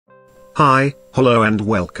Hi, hello and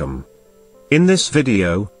welcome. In this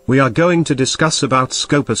video, we are going to discuss about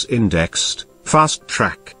Scopus indexed,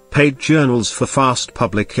 fast-track, paid journals for fast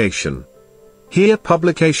publication. Here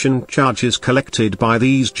publication charges collected by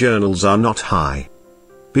these journals are not high.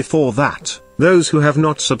 Before that, those who have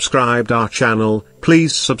not subscribed our channel,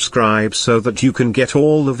 please subscribe so that you can get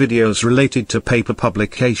all the videos related to paper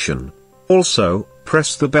publication. Also,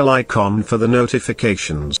 press the bell icon for the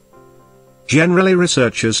notifications. Generally,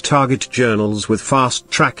 researchers target journals with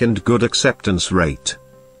fast track and good acceptance rate.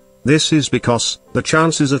 This is because the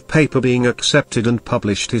chances of paper being accepted and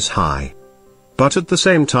published is high. But at the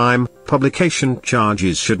same time, publication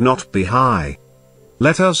charges should not be high.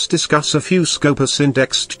 Let us discuss a few Scopus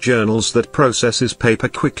indexed journals that processes paper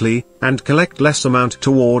quickly and collect less amount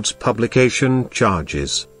towards publication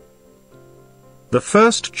charges. The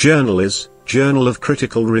first journal is Journal of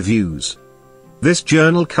Critical Reviews. This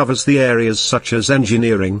journal covers the areas such as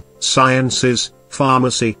engineering, sciences,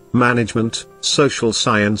 pharmacy, management, social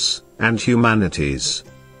science, and humanities.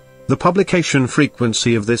 The publication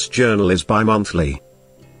frequency of this journal is bi-monthly.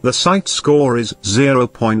 The site score is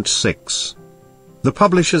 0.6. The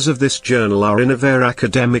publishers of this journal are Innovair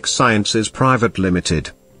Academic Sciences Private Limited.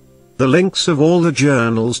 The links of all the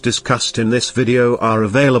journals discussed in this video are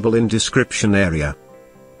available in description area.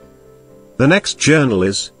 The next journal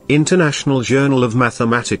is International Journal of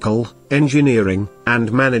Mathematical, Engineering,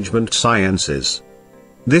 and Management Sciences.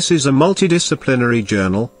 This is a multidisciplinary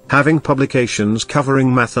journal, having publications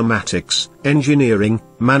covering mathematics, engineering,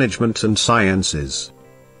 management and sciences.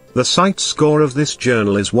 The site score of this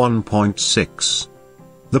journal is 1.6.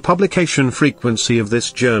 The publication frequency of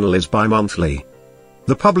this journal is bi-monthly.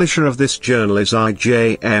 The publisher of this journal is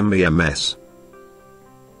IJMEMS.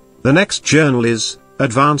 The next journal is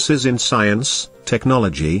Advances in Science,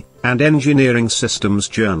 Technology, and Engineering Systems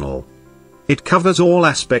Journal. It covers all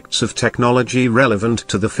aspects of technology relevant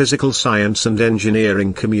to the physical science and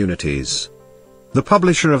engineering communities. The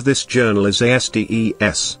publisher of this journal is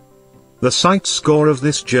ASDES. The site score of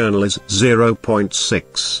this journal is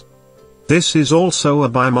 0.6. This is also a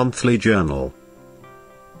bi-monthly journal.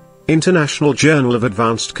 International Journal of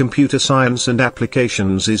Advanced Computer Science and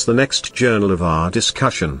Applications is the next journal of our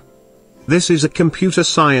discussion. This is a computer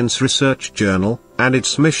science research journal, and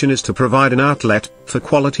its mission is to provide an outlet for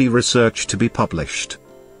quality research to be published.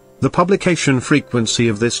 The publication frequency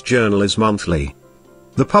of this journal is monthly.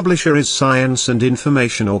 The publisher is Science and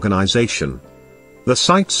Information Organization. The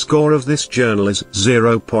site score of this journal is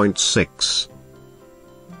 0.6.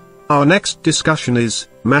 Our next discussion is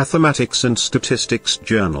Mathematics and Statistics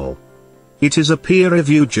Journal. It is a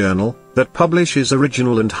peer-reviewed journal that publishes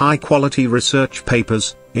original and high-quality research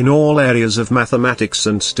papers in all areas of mathematics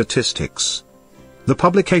and statistics. The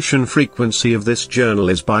publication frequency of this journal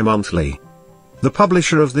is bi-monthly. The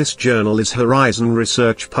publisher of this journal is Horizon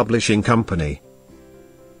Research Publishing Company.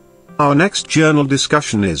 Our next journal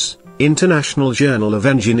discussion is International Journal of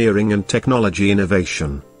Engineering and Technology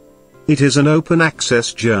Innovation. It is an open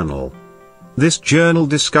access journal. This journal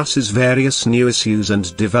discusses various new issues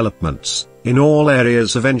and developments in all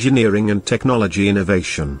areas of engineering and technology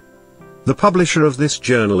innovation. The publisher of this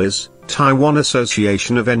journal is Taiwan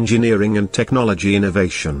Association of Engineering and Technology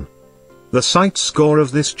Innovation. The site score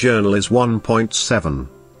of this journal is 1.7.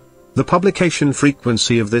 The publication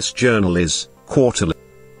frequency of this journal is quarterly.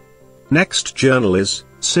 Next journal is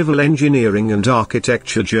Civil Engineering and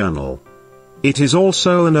Architecture Journal. It is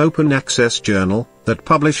also an open access journal that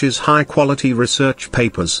publishes high-quality research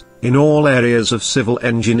papers in all areas of civil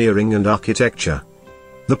engineering and architecture.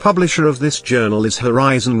 The publisher of this journal is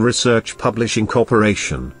Horizon Research Publishing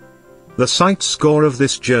Corporation. The site score of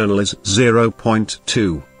this journal is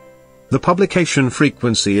 0.2. The publication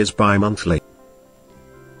frequency is bi-monthly.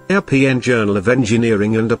 European Journal of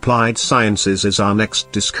Engineering and Applied Sciences is our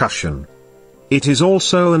next discussion. It is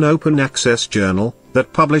also an open access journal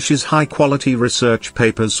that publishes high-quality research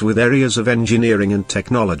papers with areas of engineering and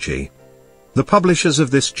technology. The publishers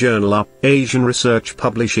of this journal are Asian Research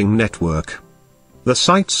Publishing Network. The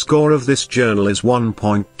site score of this journal is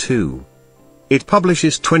 1.2. It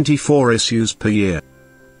publishes 24 issues per year.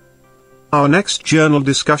 Our next journal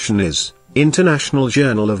discussion is International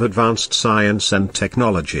Journal of Advanced Science and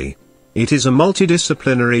Technology. It is a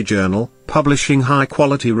multidisciplinary journal, publishing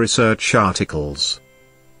high-quality research articles.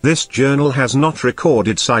 This journal has not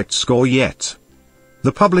recorded site score yet.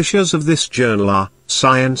 The publishers of this journal are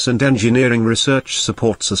Science and Engineering Research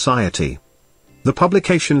Support Society. The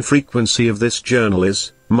publication frequency of this journal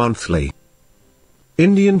is monthly.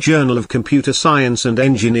 Indian Journal of Computer Science and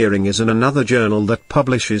Engineering is another journal that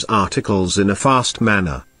publishes articles in a fast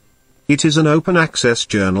manner. It is an open access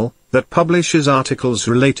journal that publishes articles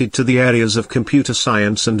related to the areas of computer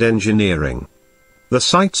science and engineering. The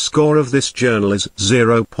site score of this journal is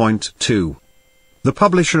 0.2. The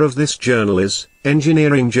publisher of this journal is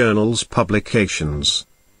Engineering Journals Publications.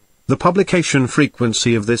 The publication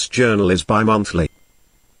frequency of this journal is bi-monthly.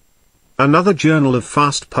 Another journal of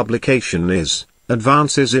fast publication is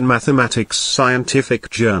Advances in Mathematics Scientific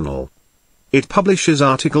Journal. It publishes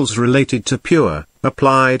articles related to pure,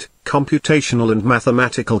 applied, computational and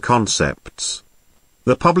mathematical concepts.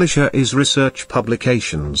 The publisher is Research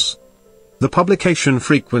Publications. The publication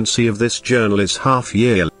frequency of this journal is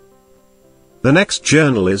half-yearly. The next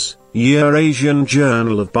journal is Eurasian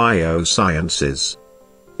Journal of Biosciences.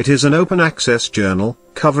 It is an open-access journal,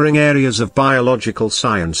 covering areas of biological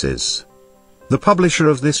sciences. The publisher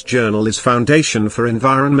of this journal is Foundation for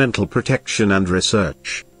Environmental Protection and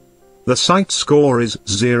Research. The site score is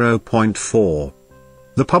 0.4.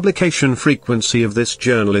 The publication frequency of this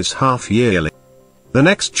journal is half-yearly. The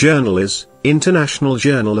next journal is International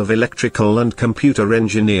Journal of Electrical and Computer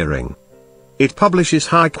Engineering. It publishes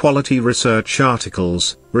high-quality research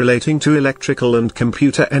articles relating to electrical and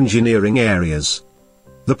computer engineering areas.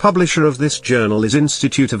 The publisher of this journal is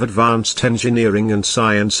Institute of Advanced Engineering and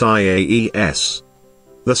Science IAES.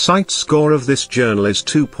 The site score of this journal is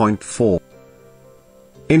 2.4.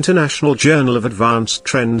 International Journal of Advanced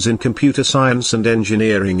Trends in Computer Science and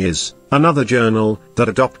Engineering is another journal that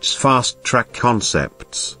adopts fast-track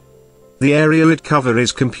concepts. The area it covers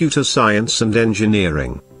is computer science and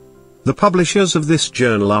engineering. The publishers of this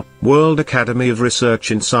journal are World Academy of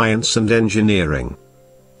Research in Science and Engineering.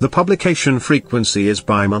 The publication frequency is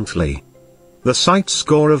bi-monthly. The site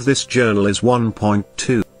score of this journal is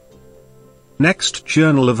 1.2. Next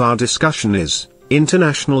journal of our discussion is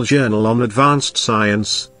International Journal on Advanced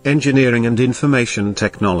Science, Engineering and Information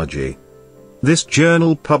Technology. This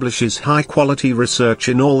journal publishes high-quality research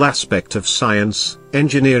in all aspects of science,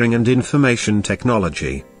 engineering and information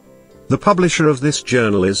technology. The publisher of this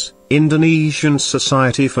journal is Indonesian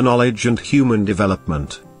Society for Knowledge and Human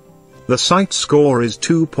Development. The site score is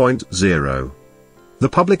 2.0. The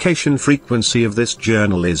publication frequency of this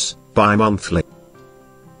journal is bi-monthly.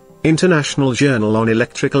 International Journal on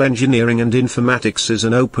Electrical Engineering and Informatics is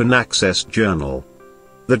an open-access journal.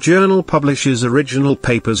 The journal publishes original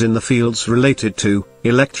papers in the fields related to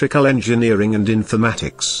electrical engineering and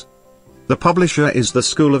informatics. The publisher is the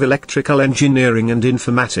School of Electrical Engineering and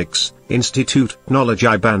Informatics, Institut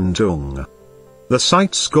Teknologi Bandung. The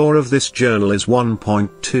site score of this journal is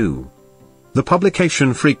 1.2. The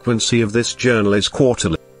publication frequency of this journal is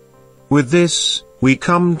quarterly. With this, we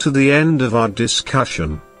come to the end of our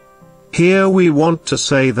discussion. Here we want to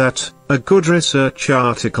say that a good research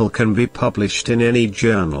article can be published in any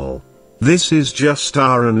journal. This is just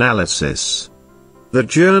our analysis. The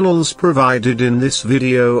journals provided in this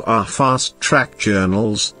video are fast-track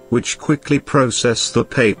journals, which quickly process the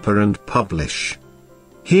paper and publish.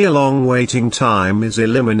 Here long waiting time is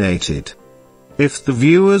eliminated. If the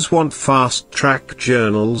viewers want fast-track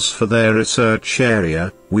journals for their research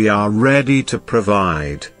area, we are ready to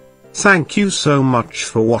provide. Thank you so much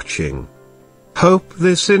for watching. Hope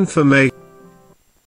this information